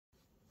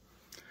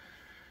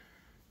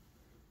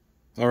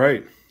All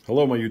right,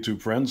 hello my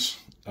YouTube friends.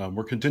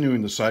 We're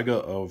continuing the saga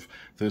of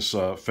this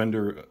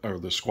Fender, or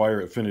the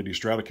Squier Affinity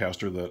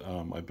Stratocaster that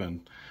I've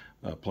been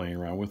playing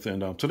around with.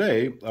 And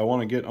today I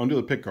want to get under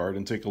the pickguard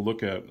and take a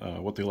look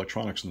at what the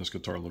electronics in this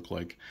guitar look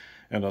like.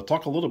 And I'll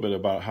talk a little bit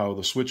about how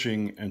the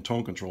switching and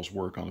tone controls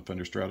work on the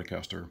Fender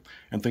Stratocaster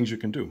and things you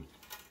can do.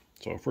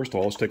 So first of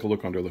all, let's take a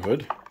look under the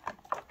hood.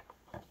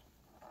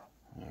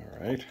 All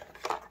right.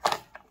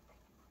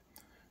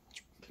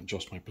 Let's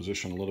adjust my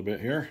position a little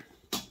bit here.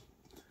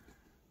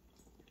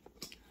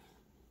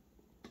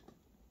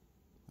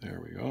 There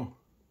we go.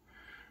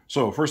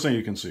 So first thing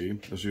you can see,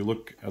 as you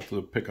look at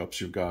the pickups,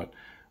 you've got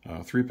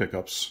 3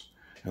 pickups,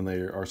 and they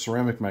are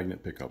ceramic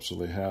magnet pickups. So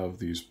they have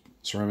these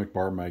ceramic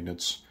bar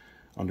magnets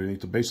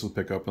underneath the base of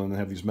the pickup, and then they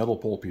have these metal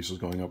pole pieces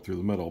going up through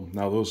the middle.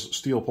 Now those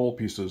steel pole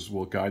pieces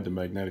will guide the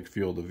magnetic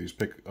field of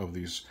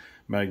these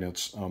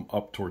magnets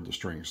up toward the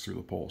strings through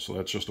the pole. So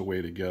that's just a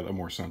way to get a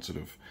more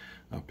sensitive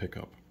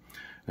pickup.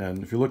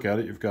 And if you look at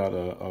it, you've got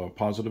a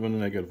positive and a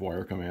negative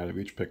wire coming out of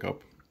each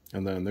pickup,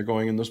 and then they're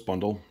going in this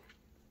bundle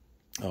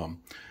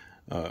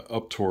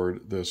up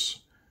toward this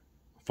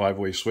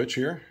 5-way switch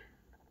here,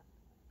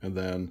 and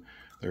then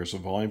there's a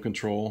volume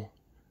control,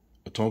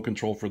 a tone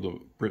control for the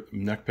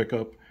neck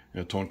pickup,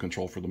 and a tone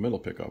control for the middle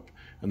pickup.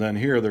 And then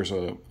here there's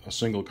a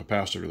single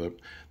capacitor.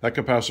 That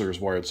capacitor is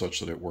wired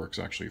such that it works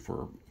actually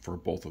for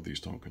both of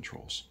these tone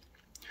controls.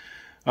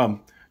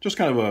 Just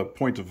kind of a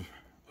point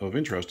of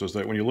interest is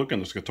that when you look in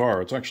this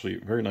guitar, it's actually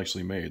very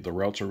nicely made. The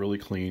routes are really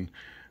clean.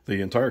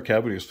 The entire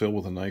cavity is filled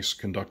with a nice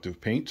conductive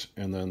paint,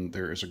 and then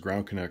there is a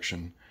ground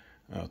connection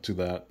to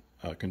that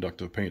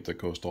conductive paint that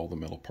goes to all the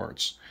metal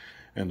parts.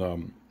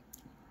 And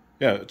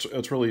yeah,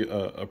 it's really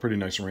a pretty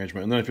nice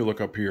arrangement. And then if you look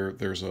up here,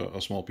 there's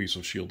a small piece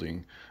of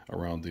shielding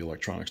around the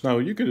electronics. Now,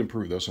 you could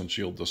improve this and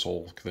shield this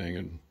whole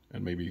thing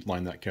and maybe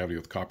line that cavity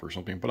with copper or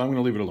something, but I'm going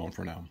to leave it alone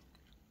for now.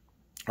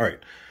 All right,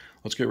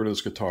 let's get rid of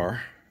this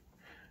guitar,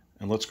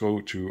 and let's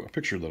go to a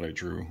picture that I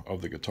drew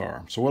of the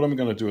guitar. So what I'm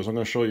going to do is I'm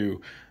going to show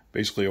you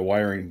basically a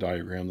wiring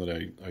diagram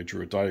that I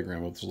drew a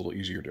diagram of. It's a little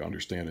easier to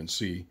understand and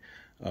see.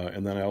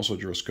 And then I also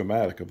drew a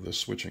schematic of this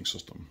switching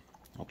system.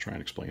 I'll try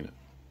and explain it.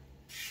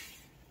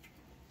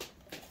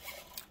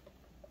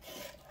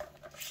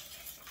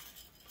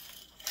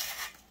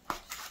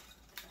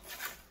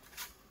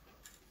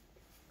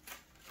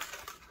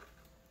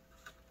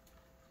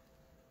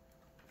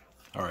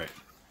 All right.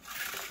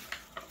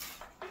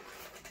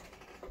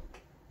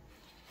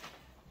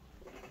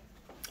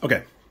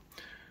 Okay.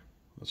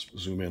 Let's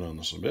zoom in on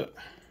this a bit.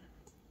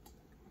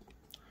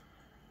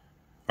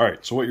 All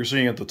right, so what you're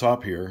seeing at the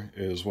top here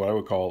is what I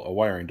would call a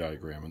wiring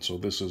diagram. And so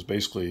this is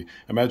basically,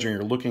 imagine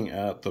you're looking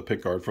at the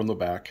pickguard from the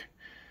back,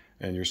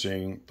 and you're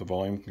seeing the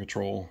volume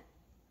control,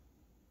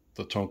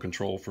 the tone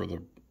control for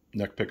the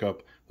neck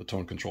pickup, the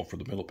tone control for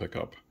the middle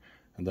pickup.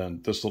 And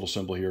then this little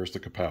symbol here is the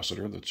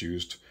capacitor that's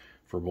used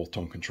for both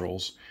tone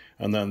controls.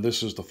 And then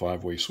this is the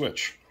 5-way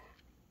switch.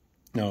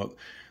 Now,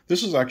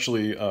 this is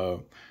actually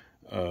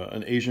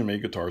an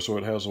Asian-made guitar, so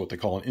it has what they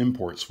call an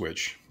import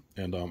switch.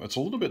 And it's a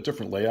little bit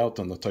different layout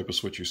than the type of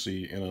switch you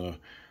see in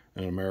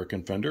an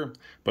American Fender,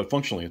 but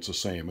functionally it's the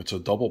same. It's a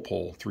double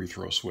pole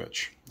 3-throw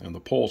switch. And the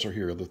poles are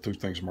here, the 2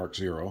 things marked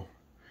 0.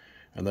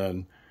 And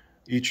then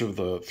each of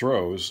the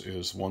throws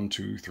is 1,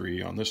 2,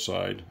 3 on this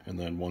side, and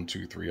then 1,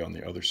 2, 3 on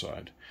the other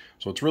side.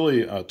 So it's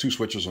really 2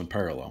 switches in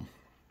parallel.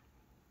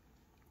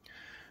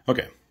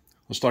 Okay,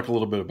 let's talk a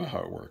little bit about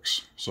how it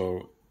works.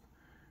 So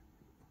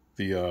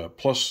the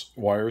plus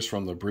wires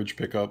from the bridge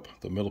pickup,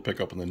 the middle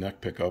pickup, and the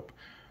neck pickup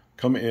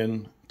come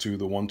in to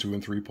the 1, 2,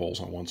 and 3 poles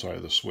on one side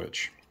of the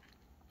switch.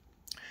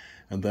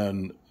 And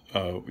then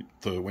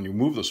when you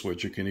move the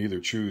switch, you can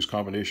either choose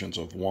combinations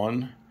of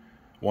 1,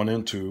 1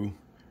 and 2,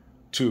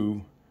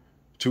 2,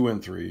 2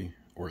 and 3,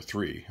 or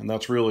 3. And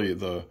that's really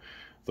the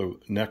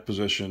neck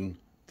position,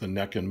 the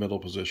neck and middle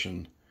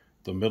position,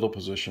 the middle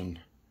position,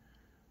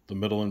 the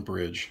middle and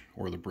bridge,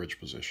 or the bridge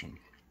position.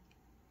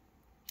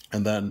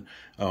 And then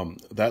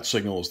that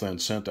signal is then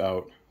sent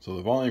out to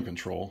the volume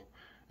control.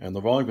 And the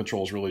volume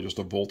control is really just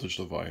a voltage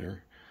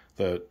divider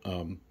that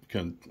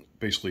can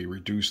basically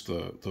reduce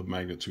the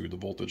magnitude, the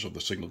voltage of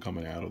the signal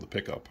coming out of the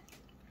pickup.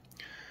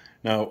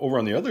 Now, over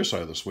on the other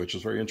side of the switch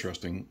is very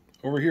interesting.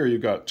 Over here,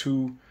 you've got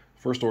 2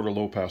 first-order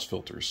low-pass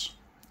filters.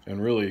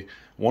 And really,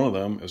 one of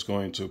them is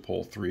going to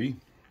pole 3,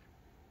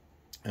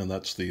 and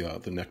that's the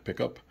neck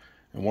pickup.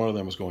 And one of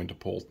them is going to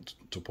pole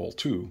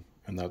 2,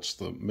 and that's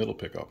the middle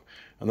pickup.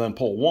 And then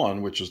pole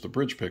 1, which is the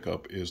bridge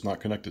pickup, is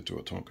not connected to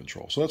a tone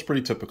control. So that's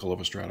pretty typical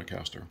of a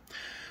Stratocaster.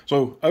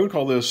 So I would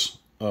call this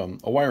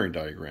a wiring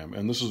diagram,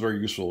 and this is very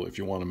useful if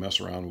you want to mess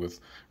around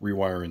with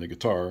rewiring the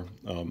guitar.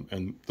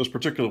 And this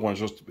particular one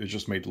is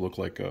just made to look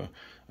like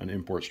an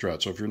import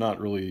Strat. So if you're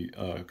not really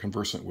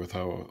conversant with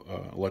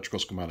how electrical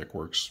schematic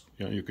works,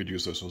 you could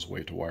use this as a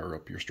way to wire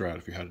up your Strat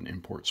if you had an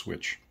import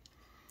switch.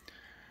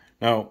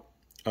 Now,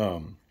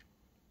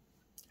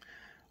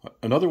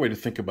 another way to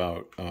think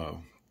about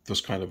this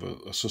kind of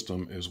a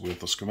system is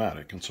with a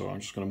schematic. And so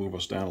I'm just going to move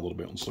us down a little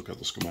bit and let's look at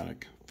the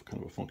schematic,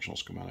 kind of a functional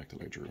schematic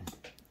that I drew.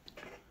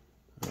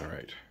 All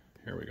right,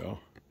 Here we go.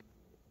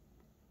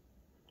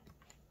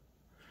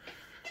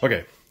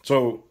 Okay,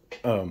 so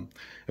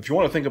if you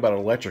want to think about it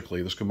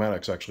electrically, the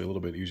schematic's actually a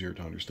little bit easier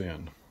to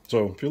understand.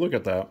 So if you look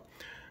at that,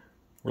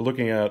 we're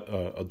looking at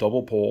a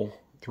double pole,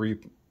 three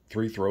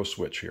throw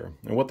switch here.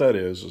 And what that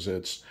is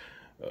it's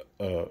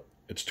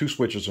two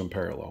switches in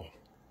parallel.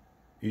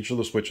 Each of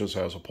the switches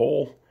has a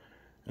pole,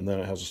 and then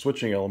it has a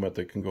switching element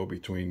that can go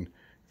between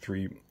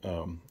three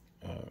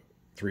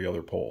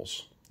other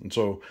poles. And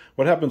so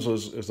what happens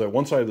is that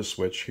one side of the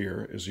switch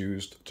here is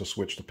used to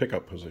switch the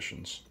pickup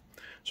positions.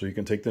 So you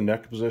can take the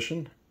neck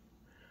position,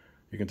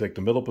 you can take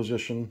the middle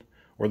position,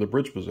 or the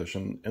bridge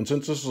position. And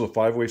since this is a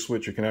 5-way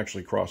switch, you can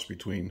actually cross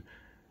between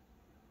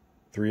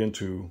 3 and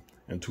 2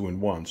 and 2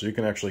 and 1. So you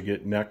can actually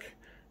get neck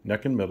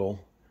and middle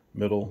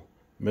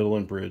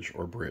and bridge,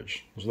 or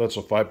bridge. So that's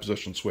a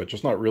 5-position switch.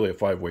 It's not really a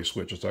 5-way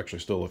switch. It's actually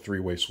still a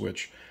 3-way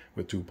switch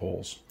with 2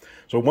 poles.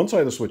 So one side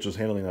of the switch is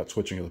handling that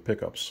switching of the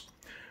pickups.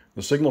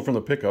 The signal from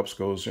the pickups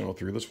goes,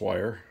 through this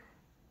wire,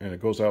 and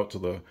it goes out to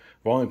the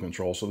volume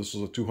control. So this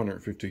is a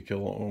 250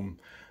 kilo ohm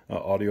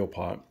audio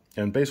pot.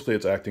 And basically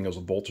it's acting as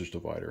a voltage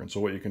divider. And so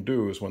what you can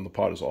do is when the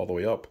pot is all the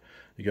way up,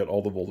 you get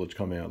all the voltage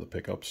coming out of the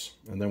pickups.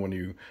 And then when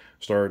you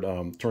start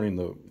turning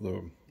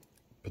the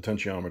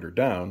potentiometer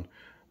down,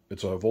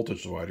 it's a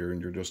voltage divider,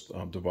 and you're just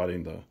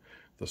dividing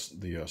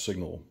the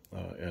signal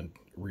and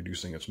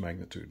reducing its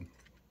magnitude.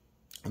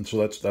 And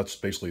so that's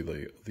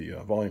basically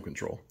the volume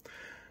control.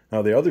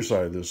 Now the other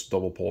side of this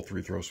double pole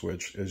 3-throw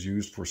switch is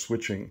used for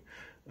switching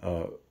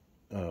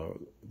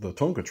the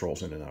tone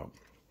controls in and out.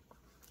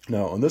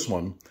 Now on this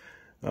one,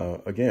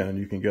 again,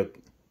 you can get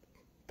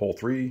pole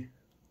 3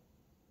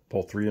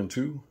 and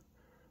 2,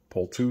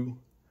 pole 2,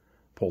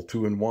 pole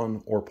 2 and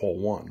 1, or pole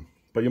 1.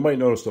 But you might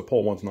notice that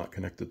pole 1's not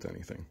connected to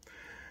anything.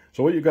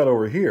 So what you've got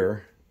over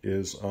here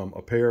is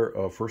a pair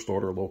of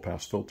first-order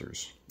low-pass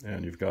filters.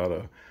 And you've got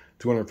a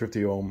 250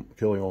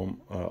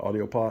 kilo-ohm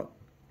audio pot,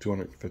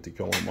 250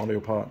 kilo-ohm audio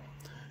pot,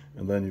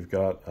 and then you've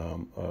got a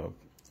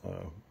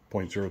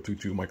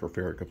 0.022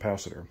 microfarad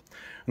capacitor.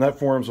 And that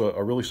forms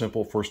a really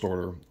simple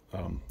first-order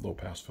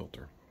low-pass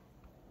filter.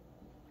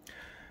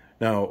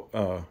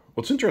 Now,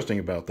 what's interesting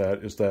about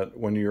that is that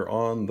when you're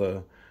on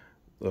the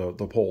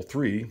pole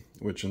 3,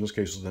 which in this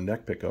case is the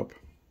neck pickup,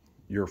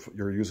 you're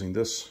using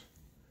this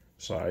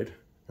side,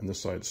 and this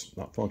side's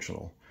not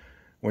functional.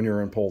 When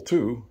you're on pole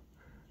 2,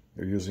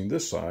 you're using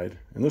this side,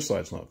 and this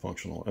side's not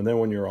functional. And then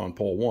when you're on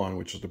pole 1,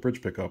 which is the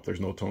bridge pickup, there's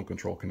no tone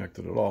control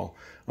connected at all,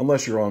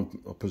 unless you're on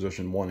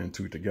position 1 and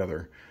 2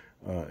 together.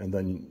 And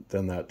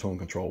then that tone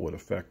control would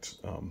affect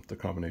the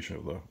combination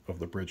of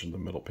the bridge and the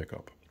middle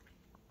pickup.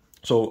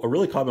 So a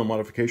really common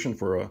modification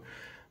for a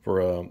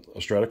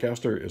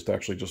Stratocaster is to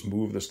actually just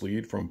move this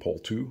lead from pole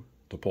 2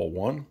 to pole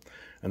 1,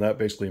 and that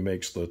basically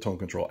makes the tone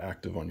control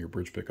active on your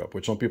bridge pickup,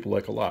 which some people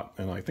like a lot.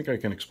 And I think I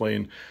can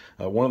explain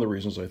one of the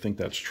reasons I think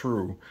that's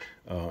true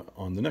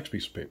on the next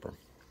piece of paper.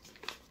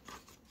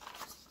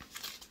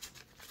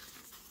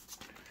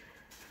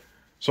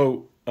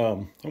 So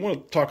I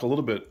want to talk a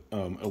little bit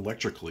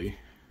electrically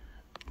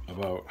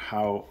about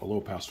how a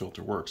low-pass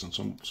filter works and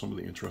some of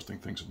the interesting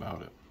things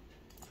about it.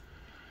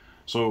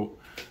 So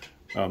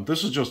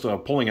this is just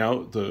pulling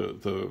out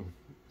the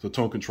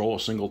tone control, a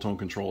single tone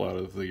control out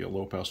of the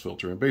low-pass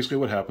filter. And basically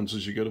what happens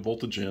is you get a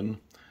voltage in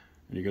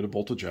and you get a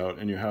voltage out,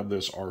 and you have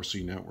this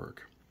RC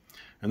network.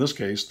 In this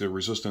case, the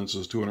resistance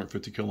is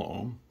 250 kilo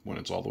ohm when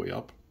it's all the way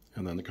up,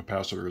 and then the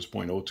capacitor is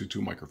 0.022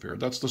 microfarad.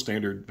 That's the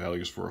standard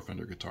values for a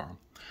Fender guitar.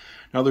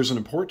 Now there's an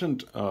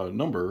important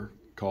number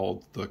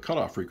called the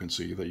cutoff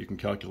frequency that you can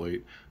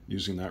calculate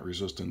using that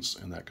resistance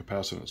and that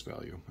capacitance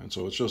value. And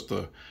so it's just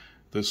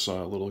this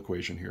little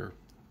equation here,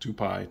 2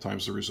 pi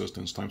times the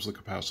resistance times the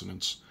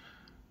capacitance.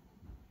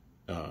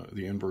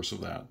 The inverse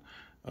of that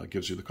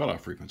gives you the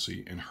cutoff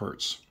frequency in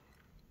hertz.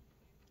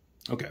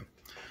 Okay,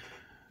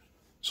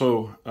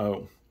 so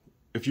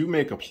if you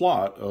make a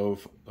plot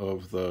of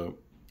the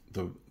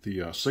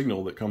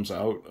signal that comes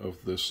out of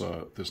this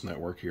this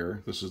network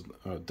here, this is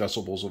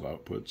decibels of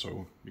output,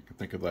 so you can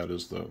think of that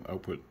as the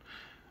output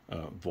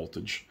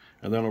voltage.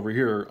 And then over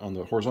here on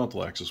the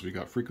horizontal axis, we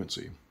got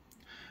frequency.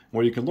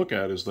 What you can look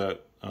at is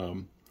that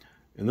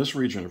in this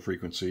region of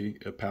frequency,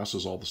 it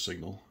passes all the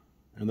signal.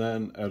 And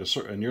then at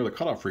near the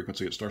cutoff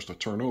frequency, it starts to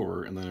turn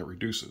over, and then it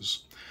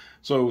reduces.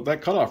 So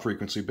that cutoff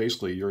frequency,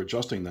 basically, you're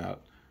adjusting that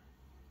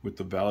with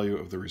the value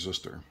of the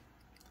resistor.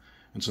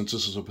 And since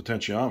this is a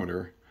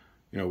potentiometer,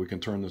 we can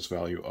turn this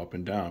value up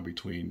and down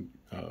between,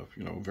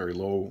 very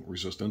low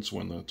resistance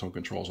when the tone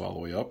control is all the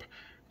way up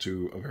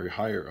to a very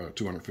higher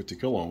 250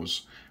 kilo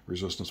ohms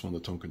resistance when the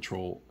tone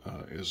control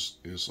is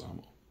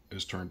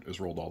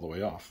rolled all the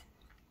way off.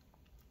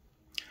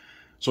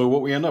 So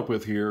what we end up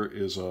with here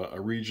is a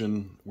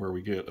region where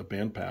we get a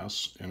band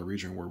pass and a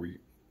region where we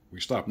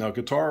stop. Now,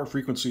 guitar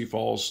frequency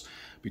falls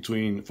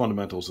between,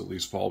 fundamentals at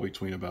least, fall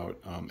between about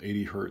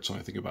 80 hertz and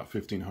I think about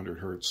 1500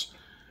 hertz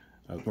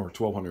or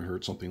 1200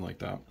 hertz, something like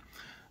that.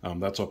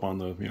 That's up on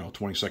the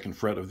 22nd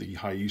fret of the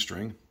high E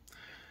string.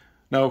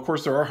 Now, of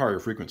course, there are higher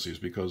frequencies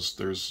because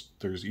there's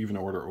even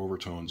order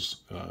overtones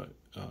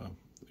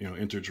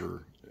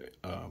integer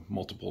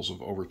multiples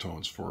of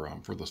overtones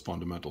for this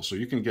fundamental. So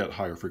you can get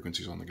higher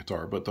frequencies on the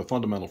guitar, but the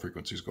fundamental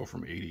frequencies go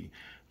from 80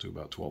 to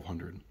about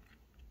 1200.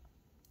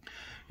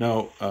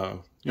 Now,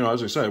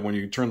 as I said, when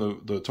you turn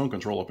the tone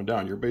control up and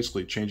down, you're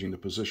basically changing the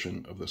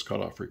position of this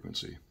cutoff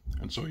frequency.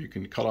 And so you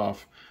can cut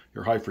off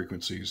your high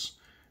frequencies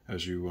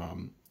as you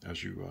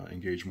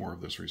engage more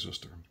of this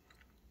resistor.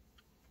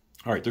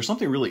 All right, there's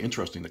something really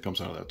interesting that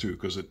comes out of that too,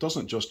 because it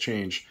doesn't just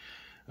change,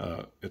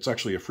 it's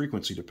actually a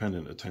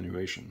frequency-dependent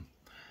attenuation.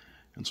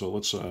 And so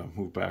let's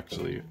move back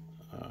to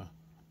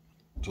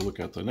look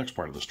at the next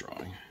part of this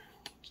drawing.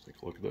 Let's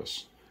take a look at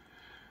this.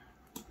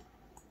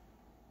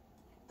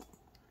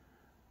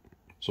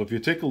 So if you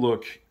take a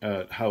look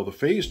at how the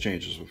phase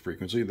changes with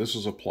frequency, this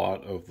is a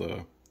plot of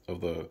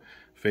the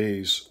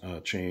phase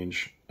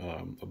change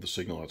of the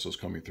signal that's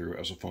coming through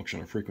as a function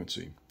of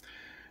frequency.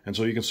 And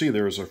so you can see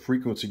there is a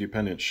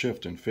frequency-dependent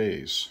shift in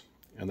phase,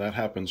 and that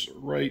happens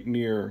right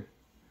near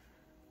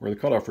where the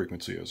cutoff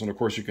frequency is. And of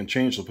course, you can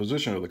change the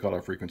position of the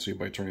cutoff frequency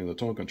by turning the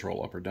tone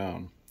control up or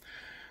down.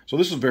 So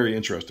this is very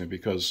interesting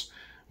because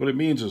what it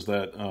means is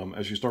that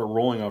as you start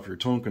rolling off your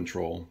tone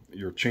control,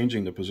 you're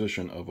changing the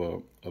position of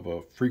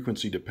a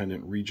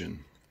frequency-dependent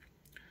region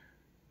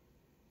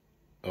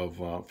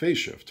of phase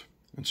shift.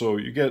 And so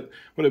you get,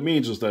 what it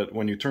means is that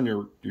when you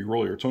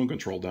roll your tone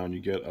control down,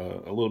 you get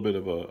a little bit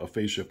of a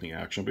phase shifting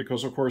action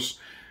because, of course,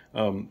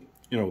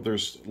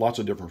 there's lots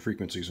of different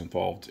frequencies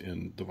involved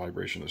in the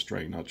vibration of the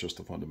string, not just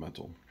the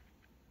fundamental.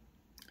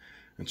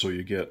 And so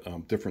you get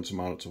different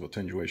amounts of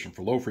attenuation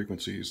for low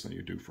frequencies than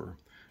you do for,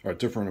 or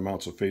different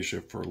amounts of phase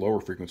shift for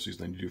lower frequencies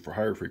than you do for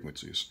higher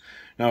frequencies.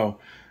 Now,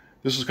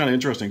 this is kind of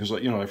interesting because,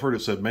 I've heard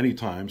it said many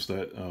times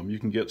that you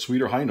can get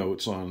sweeter high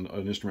notes on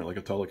an instrument like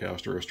a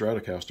Telecaster or a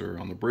Stratocaster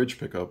on the bridge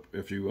pickup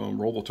if you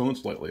roll the tone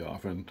slightly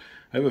off. And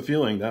I have a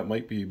feeling that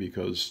might be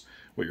because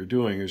what you're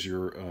doing is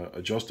you're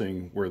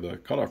adjusting where the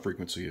cutoff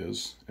frequency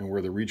is and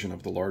where the region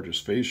of the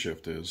largest phase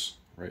shift is,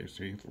 right?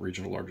 See, the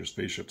region of largest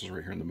phase shift is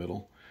right here in the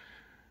middle,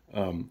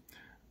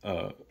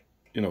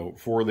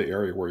 for the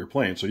area where you're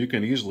playing. So you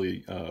can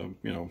easily,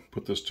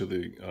 put this to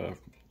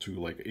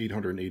like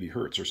 880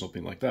 hertz or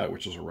something like that,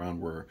 which is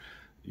around where,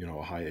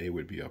 a high A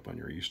would be up on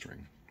your E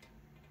string.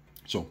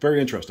 So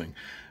very interesting.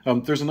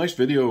 There's a nice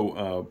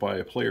video by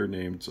a player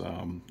named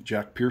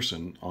Jack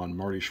Pearson on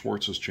Marty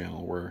Schwartz's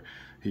channel where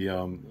he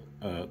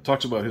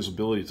talks about his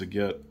ability to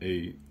get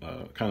a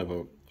kind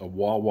of a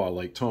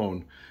wah-wah-like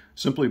tone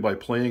simply by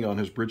playing on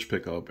his bridge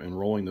pickup and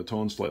rolling the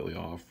tone slightly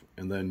off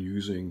and then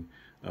using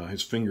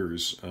his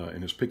fingers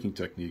in his picking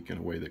technique in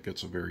a way that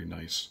gets a very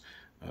nice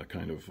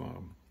kind of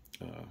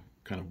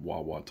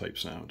wah-wah type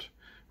sound.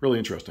 Really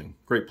interesting.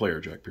 Great player,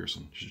 Jack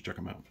Pearson. You should check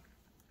him out.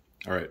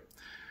 All right,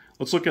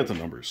 let's look at the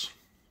numbers.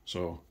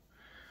 So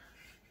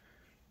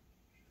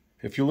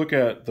if you look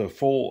at the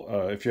full,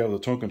 if you have the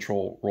tone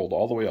control rolled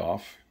all the way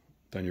off,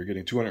 then you're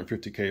getting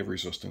 250K of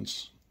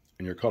resistance,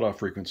 and your cutoff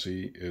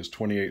frequency is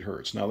 28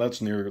 hertz. Now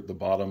that's near the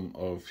bottom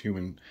of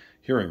human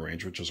hearing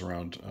range, which is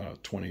around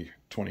 20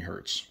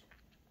 hertz.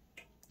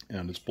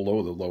 And it's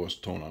below the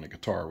lowest tone on a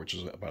guitar, which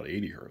is about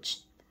 80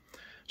 hertz.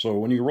 So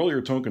when you roll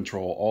your tone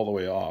control all the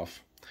way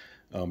off,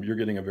 you're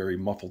getting a very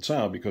muffled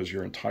sound because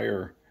your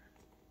entire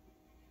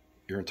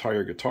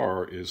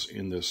guitar is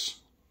in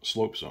this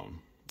slope zone,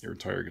 your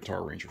entire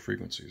guitar range of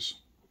frequencies,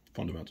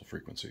 fundamental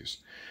frequencies.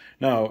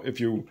 Now, if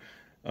you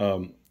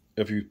have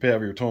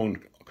your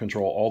tone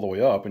control all the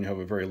way up and you have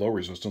a very low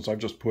resistance, I've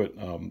just put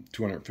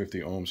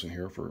 250 ohms in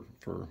here for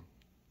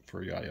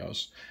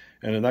yayas.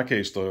 And in that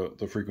case,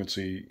 the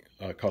frequency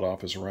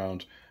cutoff is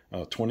around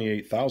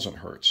 28,000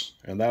 hertz,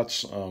 and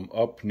that's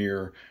up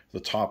near the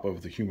top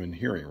of the human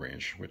hearing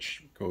range,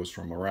 which goes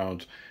from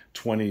around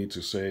 20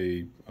 to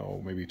say,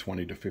 maybe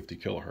 20 to 50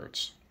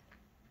 kilohertz.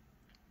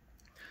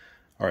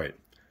 All right,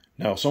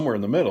 now somewhere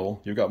in the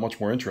middle, you've got much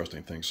more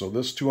interesting things. So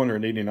this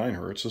 289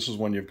 hertz, this is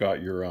when you've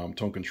got your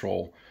tone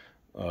control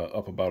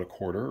up about a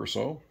quarter or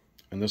so,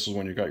 and this is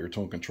when you've got your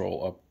tone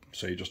control up,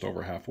 say, just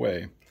over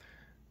halfway.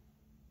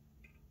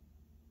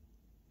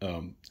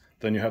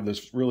 Then you have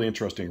this really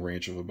interesting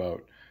range of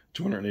about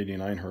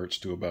 289 hertz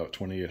to about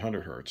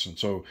 2800 hertz. And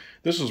so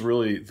this is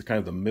really the kind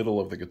of the middle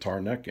of the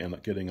guitar neck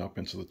and getting up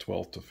into the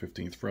 12th to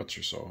 15th frets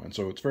or so. And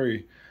so it's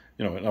very,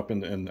 and up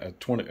in at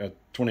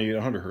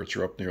 2800 hertz,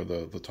 you're up near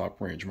the top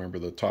range. Remember,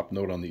 the top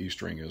note on the E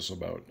string is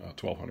about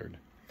 1200.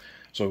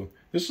 So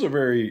this is a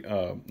very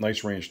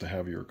nice range to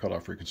have your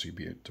cutoff frequency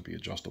be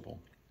adjustable.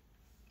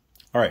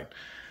 All right.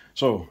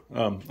 So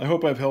I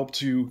hope I've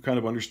helped you kind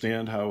of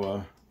understand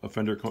how a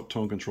Fender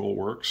tone control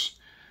works,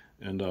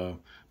 and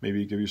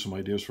maybe give you some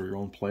ideas for your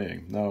own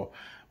playing. Now,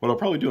 what I'll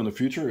probably do in the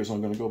future is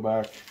I'm going to go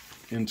back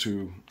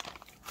into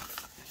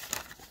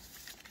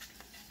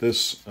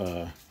this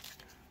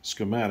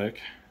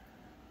schematic.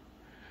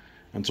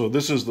 And so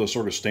this is the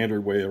sort of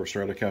standard way a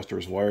Stratocaster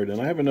is wired,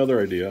 and I have another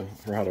idea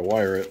for how to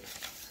wire it.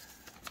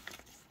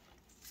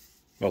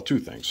 Well, two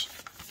things.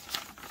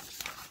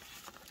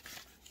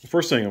 The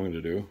first thing I'm going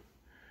to do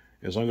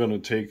is I'm going to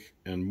take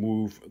and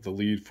move the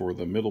lead for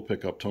the middle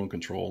pickup tone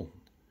control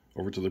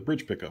over to the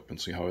bridge pickup and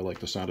see how I like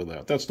the sound of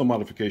that. That's the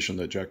modification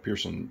that Jack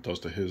Pearson does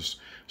to his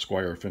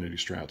Squier Affinity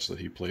Strats that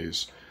he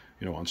plays,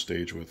 you know, on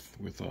stage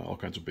with all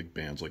kinds of big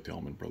bands like the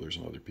Allman Brothers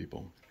and other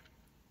people.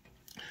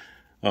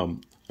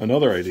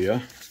 Another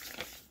idea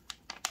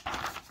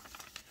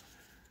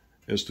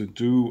is to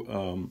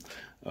do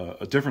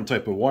a different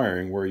type of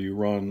wiring where you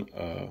run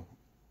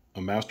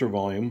a master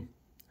volume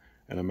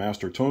and a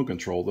master tone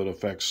control that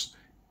affects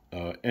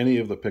any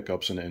of the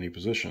pickups in any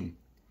position.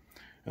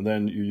 And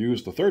then you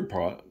use the third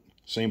pot,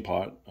 same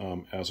pot,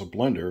 as a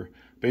blender,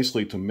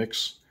 basically to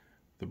mix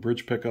the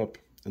bridge pickup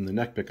and the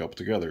neck pickup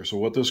together. So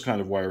what this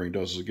kind of wiring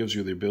does is it gives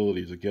you the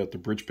ability to get the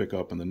bridge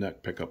pickup and the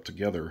neck pickup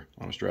together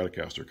on a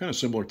Stratocaster, kind of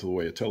similar to the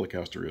way a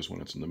Telecaster is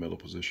when it's in the middle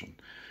position.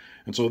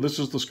 And so this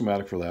is the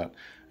schematic for that,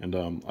 and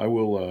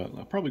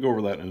I'll probably go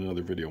over that in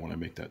another video when I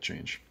make that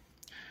change.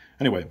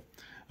 Anyway,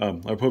 I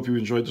hope you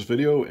enjoyed this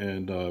video,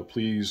 and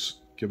please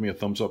give me a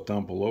thumbs up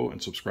down below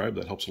and subscribe.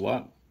 That helps a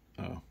lot.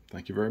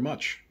 Thank you very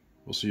much.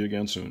 We'll see you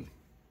again soon.